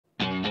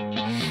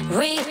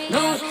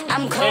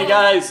Hey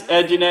guys,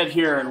 Yannett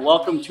here, and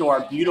welcome to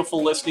our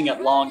beautiful listing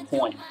at Long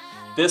Point.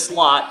 This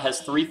lot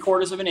has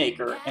 3/4 of an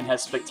acre and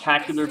has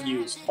spectacular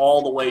views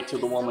all the way to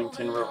the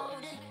Wilmington River.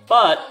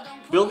 But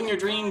building your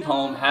dream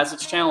home has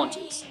its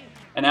challenges.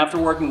 And after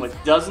working with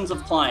dozens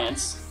of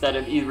clients that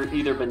have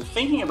either been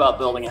thinking about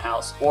building a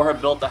house or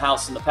have built a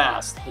house in the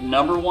past, the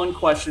 #1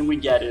 question we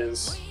get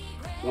is,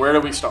 where do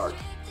we start?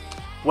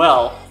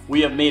 Well,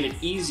 we have made it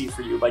easy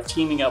for you by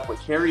teaming up with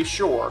Harry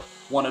Shore,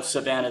 one of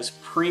Savannah's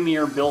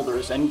premier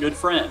builders and good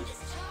friend.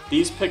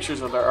 These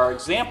pictures are our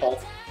example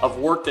of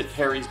work that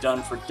Harry's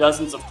done for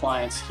dozens of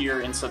clients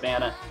here in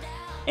Savannah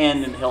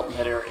and in the Hilton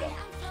Head area.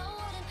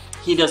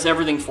 He does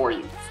everything for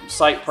you, from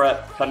site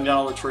prep, cutting down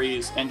all the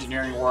trees,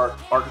 engineering work,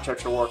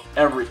 architecture work,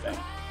 everything.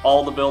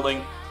 All the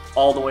building,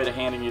 all the way to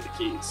handing you the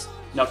keys.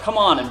 Now come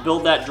on and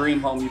build that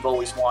dream home you've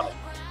always wanted.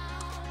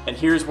 And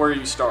here's where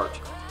you start.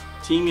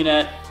 Team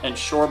Yannett and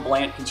Shore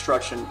Blant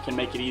Construction can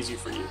make it easy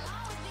for you.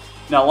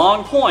 Now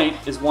Long Point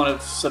is one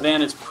of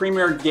Savannah's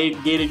premier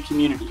gated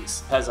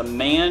communities. It has a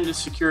manned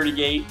security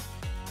gate,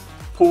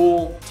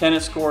 pool,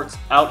 tennis courts,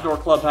 outdoor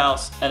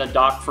clubhouse, and a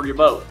dock for your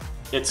boat.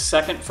 It's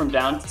seconds from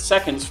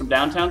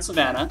downtown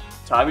Savannah,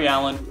 Tybee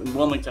Island, and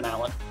Wilmington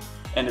Island,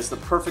 and is the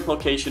perfect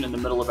location in the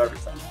middle of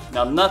everything.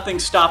 Now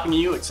nothing's stopping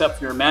you except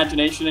for your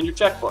imagination and your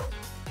checkbook.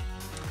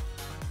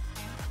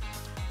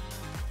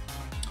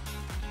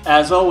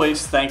 As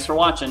always, thanks for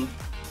watching.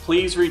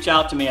 Please reach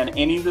out to me on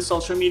any of the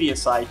social media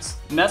sites,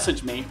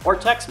 message me, or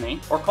text me,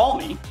 or call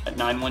me at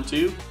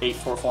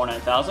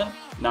 912-844-9000,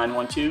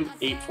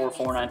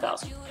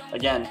 912-844-9000.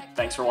 Again,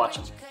 thanks for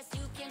watching.